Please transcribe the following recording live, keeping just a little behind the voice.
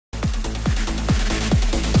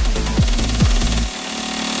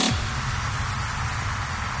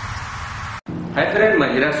High friend, म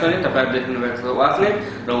हिरा Sony, तपाईहरु देख्नु भएको छ वाचनेट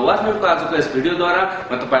र वाचनेटको आजको यस भिडियोद्वारा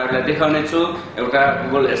म तपाईहरुलाई देखाउने छु एउटा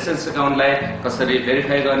गुगल एडसेन्स अकाउन्टलाई कसरी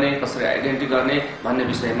भेरिफाई गर्ने, कसरी आइडेन्टिटी गर्ने भन्ने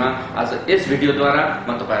विषयमा आज यस भिडियोद्वारा म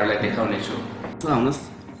तपाईहरुलाई देखाउने छु। आउनुस्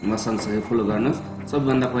म सँगसँगै फलो गर्नुस्।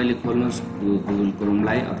 सबभन्दा पहिले खोल्नुस् गुगल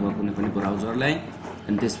क्रोमलाई अथवा कुनै पनि ब्राउजरलाई,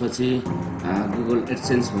 अनि त्यसपछि गुगल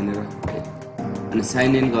एडसेन्स भनेर अनि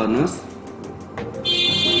साइन इन गर्नुस्।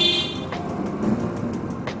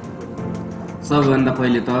 सबभन्दा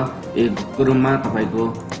पहिले त एक क्रोममा तपाईको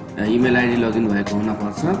इमेल आइडी लगइन भएको हुन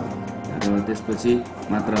पर्छ र त्यसपछि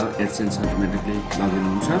मात्र एडसेन्स अटोमेटिकली लगइन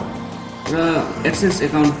हुन्छ। र एडसेन्स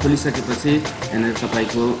अकाउन्ट खोलिसकेपछि यहाँनिर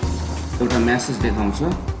तपाईको एउटा मेसेज देखाउँछ।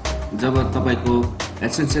 जब तपाईको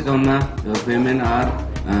एडसेन्स अकाउन्टमा यो पेमेन्ट आर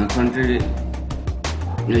कन्ट्री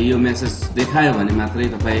यो मेसेज देखायो भने मात्रै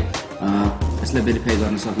तपाई यसलाई भेरिफाई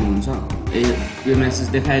गर्न सक्नुहुन्छ। यो मेसेज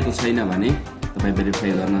देखाएको छैन भने तपाई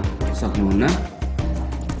भेरिफाई गर्न सक्नुहुन्न।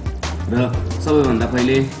 र सबैभन्दा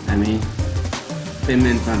पहिले हामी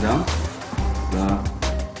पेमेन्टमा जाउँ र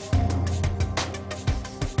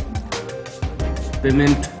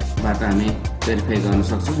पेमेन्टबाट हामी भेरिफाई गर्न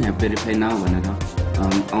सक्छौँ। यहाँ भेरिफाई नाउ भनेर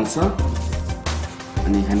आउँछ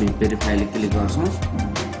अनि हामी भेरिफाईले क्लिक गर्छौँ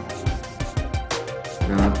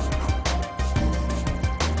र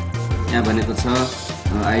यहाँ भनेको छ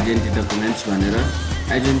आइडेन्टिटी डकुमेन्ट्स भनेर।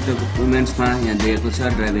 आइडेन्टिटी डकुमेन्ट्समा यहाँ दिएको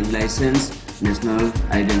छ driving licence, national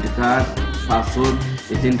identity card, passport,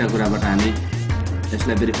 यो तीनटा कुराबाट हामी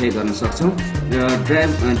यसलाई भेरिफाई गर्न सक्छौँ। र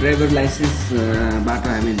ड्राइभर लाइसेन्सबाट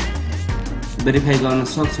हामी भेरिफाई गर्न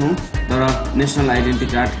सक्छौँ। तर नेसनल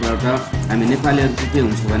आइडेन्टिटी कार्डबाट हामी नेपालीहरुको के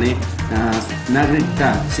हुन्छ भने नागरिकता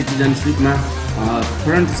सिटिजनशिपमा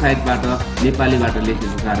फ्रन्ट साइडबाट नेपालीबाट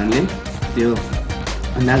लेखेको कारणले त्यो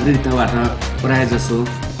नागरिकताबाट प्राय जसो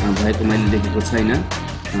भएको मैले देखेको छैन।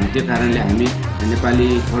 त्यो कारणले हामी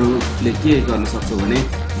नेपालीहरूले के गर्न सक्छौँ भने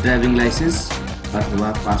ड्राइभिङ लाइसेन्स अथवा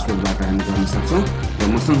पासपोर्टबाट हामी गर्न सक्छौँ। र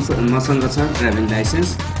मसँग छ ड्राइभिङ लाइसेन्स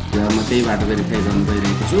र म त्यहीबाट भेरिफाई गर्न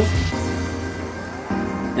गइरहेको छु।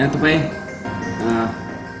 यहाँ तपाईँ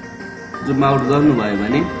जुम आउट गर्नुभयो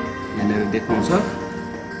भने यहाँनिर देखाउँछ।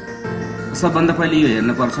 सबभन्दा पहिले यो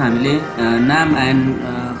हेर्नुपर्छ हामीले नाम एन्ड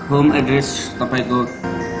होम एड्रेस तपाईको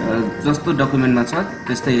जस्तो डकुमेन्टमा छ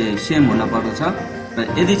त्यस्तै सेम हुन पर्दछ। र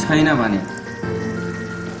यदि छैन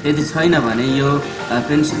भने यो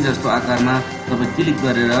पेन्सिल जस्तो आकारमा तपाईँ क्लिक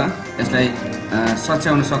गरेर यसलाई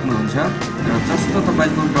सच्याउन सक्नुहुन्छ। र जस्तो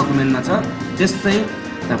तपाईको डकुमेन्टमा छ त्यस्तै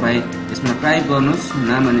तपाईँ यसमा टाइप गर्नुहोस्,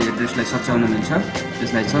 नाम अनि एड्रेसलाई सच्याउन मिल्छ।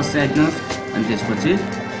 त्यसलाई सच्याइदिनुहोस् अनि त्यसपछि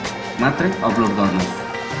मात्रै अपलोड गर्नुहोस्।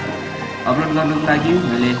 अपलोड गर्नको लागि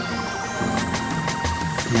मैले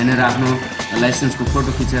यहाँनिर आफ्नो लाइसेन्सको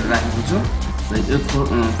फोटो खिचेर राखेको छु र यो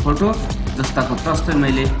फोटो जस्ताको तस्तै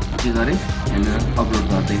मैले के गरेँ यहाँनिर अपलोड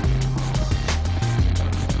गर्दै।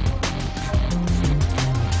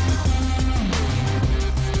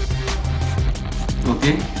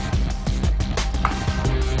 ओके,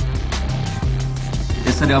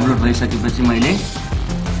 यसरी अपलोड भइसकेपछि मैले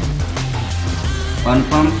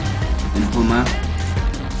कन्फर्म इन्फोमा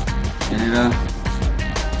यहाँनिर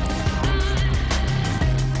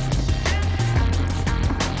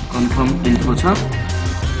कन्फर्म इन्फो छ,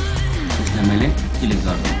 त्यसलाई मैले क्लिक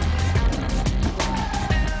गर्छु।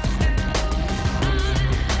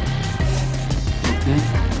 ओके,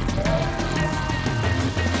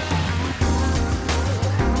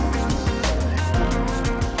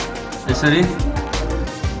 यसरी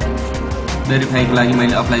भेरिफाईको लागि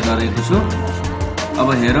मैले अप्लाई गरेको छु।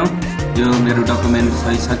 अब हेरौँ यो मेरो डकुमेन्ट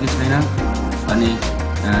सही छ कि छैन अनि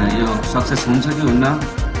यो सक्सेस हुन्छ कि हुन्न।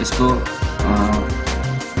 यसको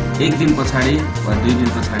एक दिन पछाडि वा 2 दिन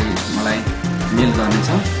पछाडि मलाई मेल गर्नेछ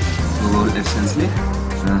गुगल एडसेन्सले।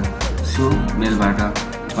 सो मेलबाट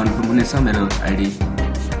कन्फर्म हुनेछ मेरो आइडी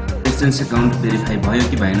एडसेन्स अकाउन्ट भेरिफाई भयो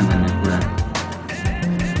कि भएन भन्ने कुरा।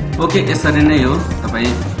 ओके, यसरी नै हो।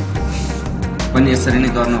 तपाईँ पनि यसरी नै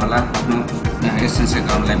गर्नु होला आफ्नो एडसेन्स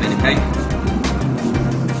अकाउन्टलाई भेरिफाई।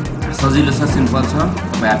 सजिलो छ, सिम्पल छ,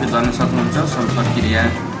 तपाईँ आफै गर्न सक्नुहुन्छ। सब प्रक्रिया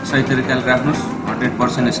सही तरिकाले राख्नुहोस्,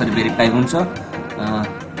 100% यसरी भेरिफाई हुन्छ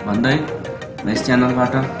भन्दै म यस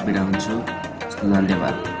च्यानलबाट बिदा हुन्छु।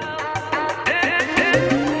 धन्यवाद।